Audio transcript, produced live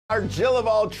Our Jill of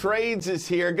all trades is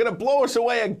here, gonna blow us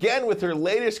away again with her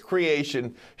latest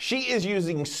creation. She is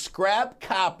using scrap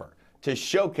copper to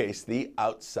showcase the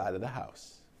outside of the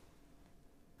house.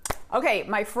 Okay,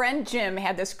 my friend Jim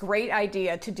had this great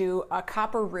idea to do a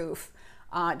copper roof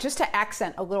just to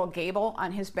accent a little gable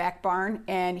on his back barn,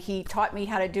 and he taught me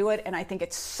how to do it, and I think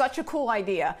it's such a cool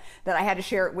idea that I had to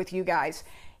share it with you guys.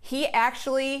 He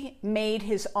actually made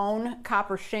his own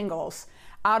copper shingles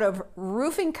out of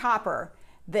roofing copper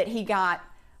that he got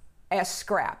as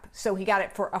scrap. So he got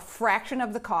it for a fraction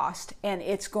of the cost, and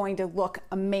it's going to look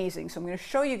amazing. So I'm going to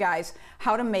show you guys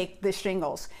how to make the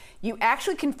shingles. You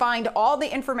actually can find all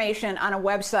the information on a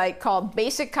website called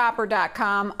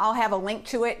basiccopper.com. I'll have a link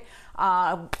to it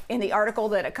in the article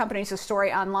that accompanies the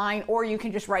story online, or you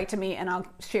can just write to me and I'll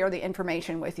share the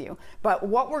information with you. But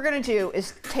what we're going to do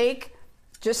is take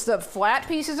just the flat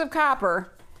pieces of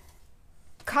copper,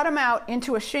 cut them out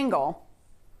into a shingle,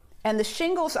 and the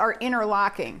shingles are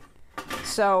interlocking.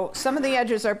 So some of the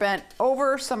edges are bent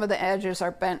over, some of the edges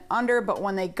are bent under, but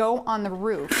when they go on the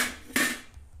roof,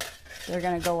 they're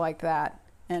gonna go like that,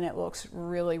 and it looks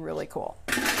really, really cool.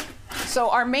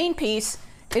 So our main piece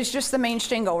is just the main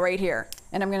shingle right here.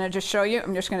 And I'm gonna just show you,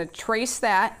 I'm just gonna trace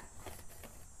that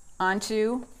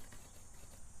onto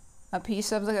a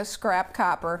piece of the scrap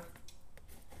copper.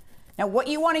 Now what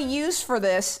you wanna use for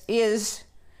this is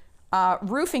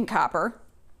roofing copper,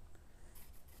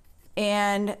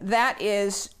 and that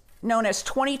is known as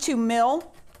 22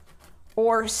 mil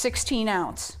or 16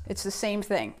 ounce. It's the same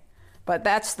thing, but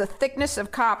that's the thickness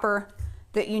of copper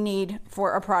that you need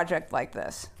for a project like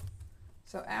this.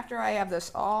 So after I have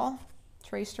this all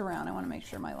traced around, I want to make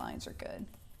sure my lines are good.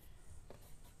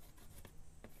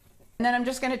 And then I'm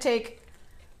just going to take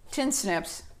tin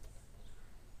snips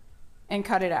and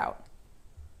cut it out.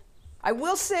 I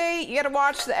will say you got to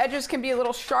watch, the edges can be a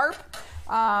little sharp.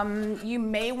 You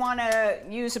may want to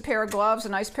use a pair of gloves. A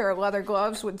nice pair of leather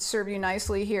gloves would serve you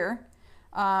nicely here.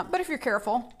 But if you're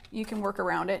careful, you can work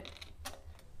around it.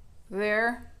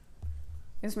 There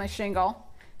is my shingle.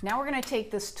 Now we're going to take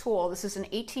this tool. This is an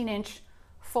 18-inch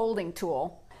folding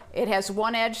tool. It has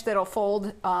one edge that'll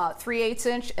fold 3/8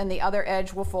 inch, and the other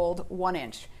edge will fold 1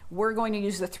 inch. We're going to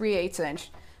use the 3/8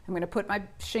 inch. I'm going to put my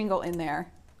shingle in there,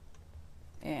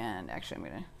 and actually I'm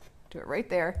going to do it right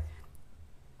there.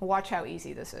 Watch how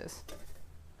easy this is.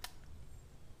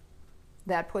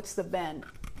 That puts the bend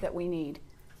that we need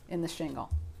in the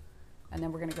shingle. And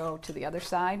then we're going to go to the other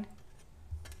side.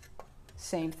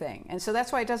 Same thing. And so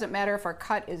that's why it doesn't matter if our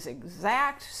cut is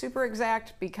exact, super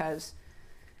exact, because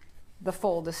the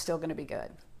fold is still going to be good.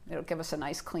 It'll give us a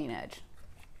nice clean edge.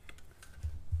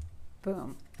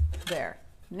 Boom. There.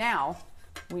 Now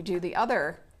we do the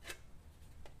other,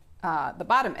 the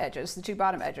bottom edges, the two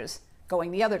bottom edges,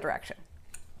 going the other direction.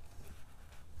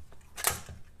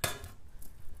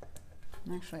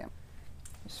 Actually, I'm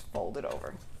just fold it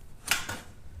over.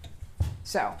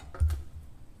 So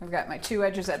I've got my two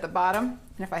edges at the bottom,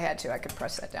 and if I had to, I could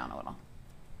press that down a little.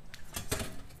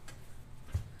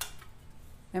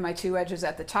 And my two edges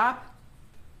at the top.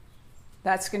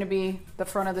 That's going to be the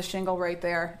front of the shingle right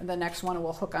there, and the next one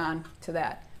will hook on to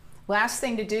that. Last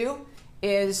thing to do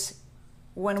is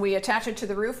when we attach it to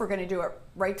the roof, we're going to do it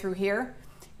right through here.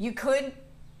 You could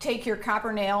take your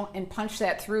copper nail and punch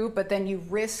that through, but then you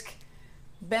risk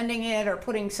bending it or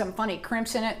putting some funny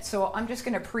crimps in it. So I'm just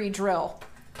going to pre-drill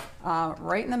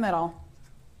right in the middle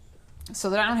so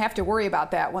that I don't have to worry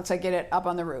about that once I get it up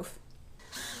on the roof.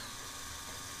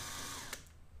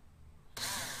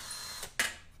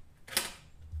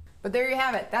 But there you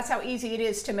have it. That's how easy it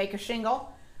is to make a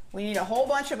shingle. We need a whole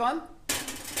bunch of them,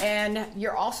 and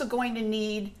you're also going to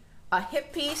need a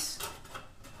hip piece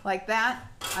like that.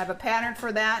 I have a pattern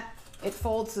for that. It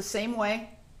folds the same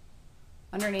way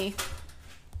underneath.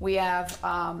 We have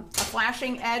a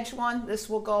flashing edge one. This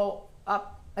will go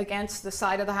up against the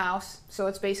side of the house. So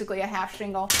it's basically a half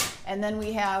shingle. And then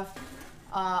we have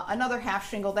another half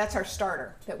shingle. That's our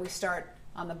starter that we start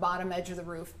on the bottom edge of the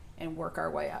roof and work our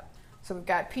way up. So we've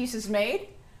got pieces made.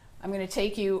 I'm going to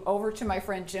take you over to my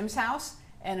friend Jim's house,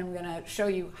 and I'm going to show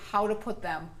you how to put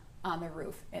them on the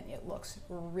roof. And it looks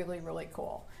really, really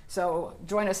cool. So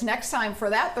join us next time for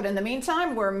that. But in the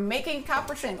meantime, we're making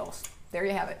copper shingles. There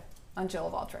you have it. On Jill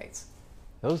of all trades.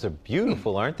 Those are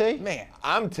beautiful, aren't they? Man,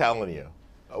 I'm telling you,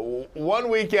 1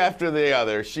 week after the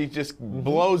other, she just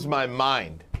blows my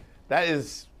mind. That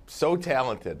is so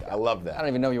talented. I love that. I don't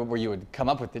even know where you would come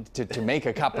up with it to make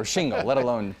a copper shingle, let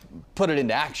alone put it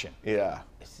into action. Yeah.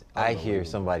 I hear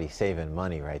somebody saving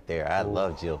money right there. I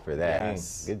love Jill for that.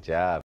 Yes. Good job.